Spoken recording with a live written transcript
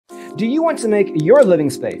Do you want to make your living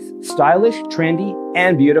space stylish, trendy,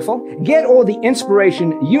 and beautiful? Get all the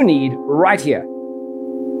inspiration you need right here.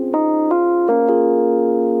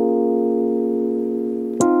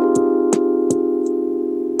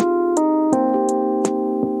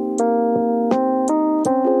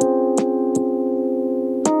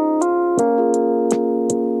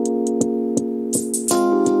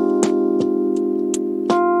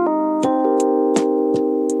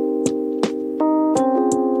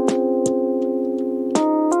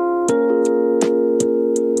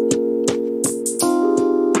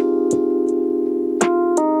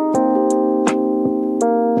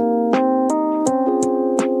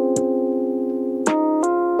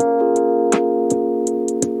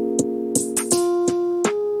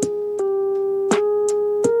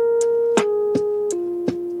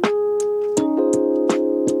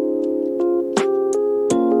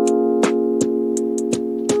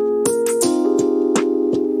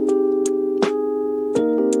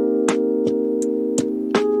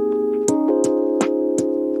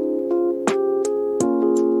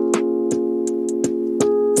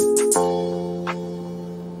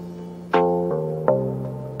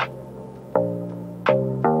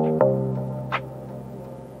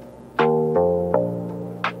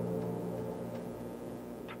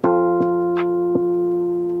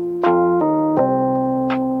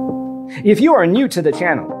 If you are new to the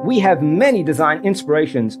channel, we have many design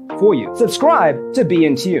inspirations for you. Subscribe to be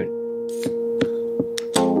in tune.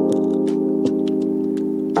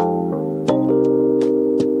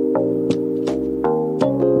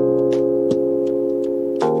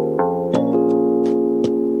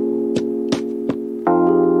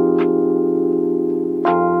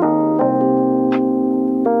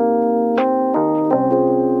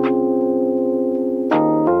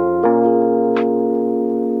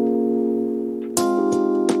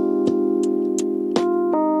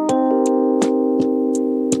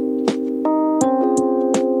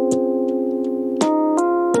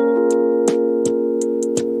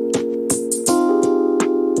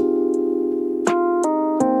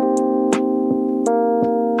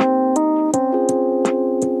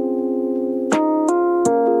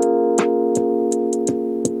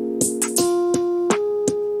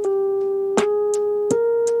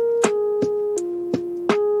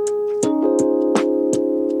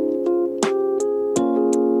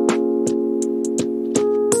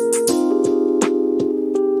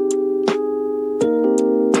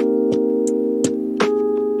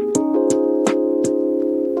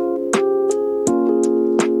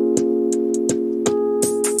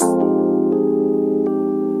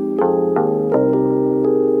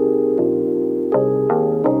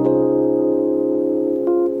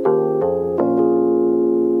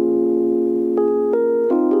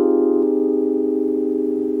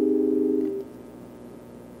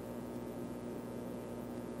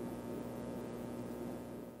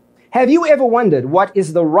 Have you ever wondered what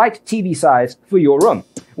is the right TV size for your room?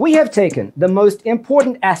 We have taken the most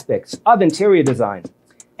important aspects of interior design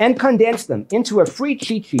and condensed them into a free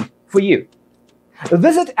cheat sheet for you.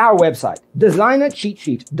 Visit our website,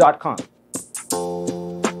 designercheatsheet.com.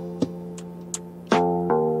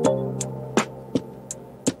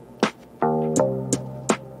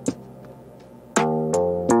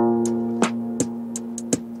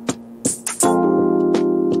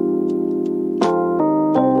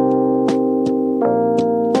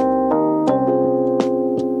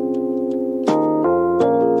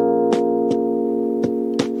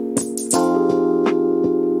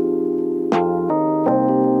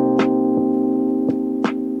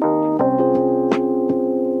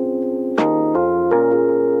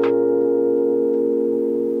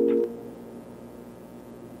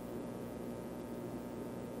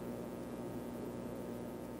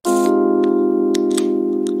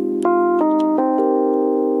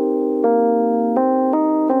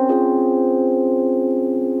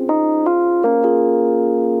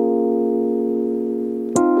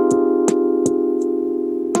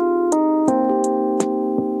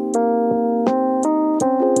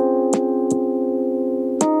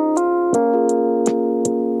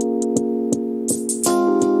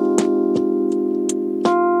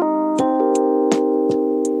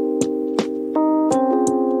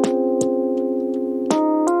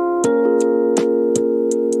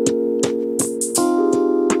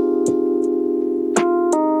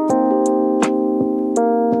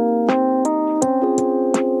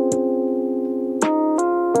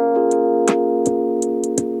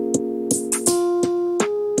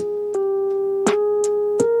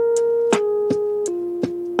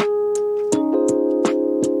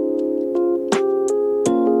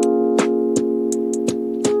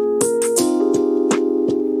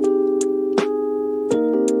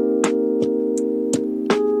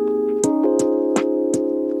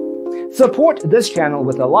 Support this channel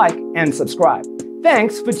with a like and subscribe.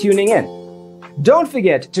 Thanks for tuning in. Don't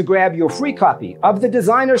forget to grab your free copy of the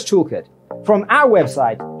Designer's Toolkit from our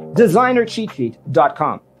website,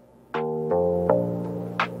 designercheatsheet.com.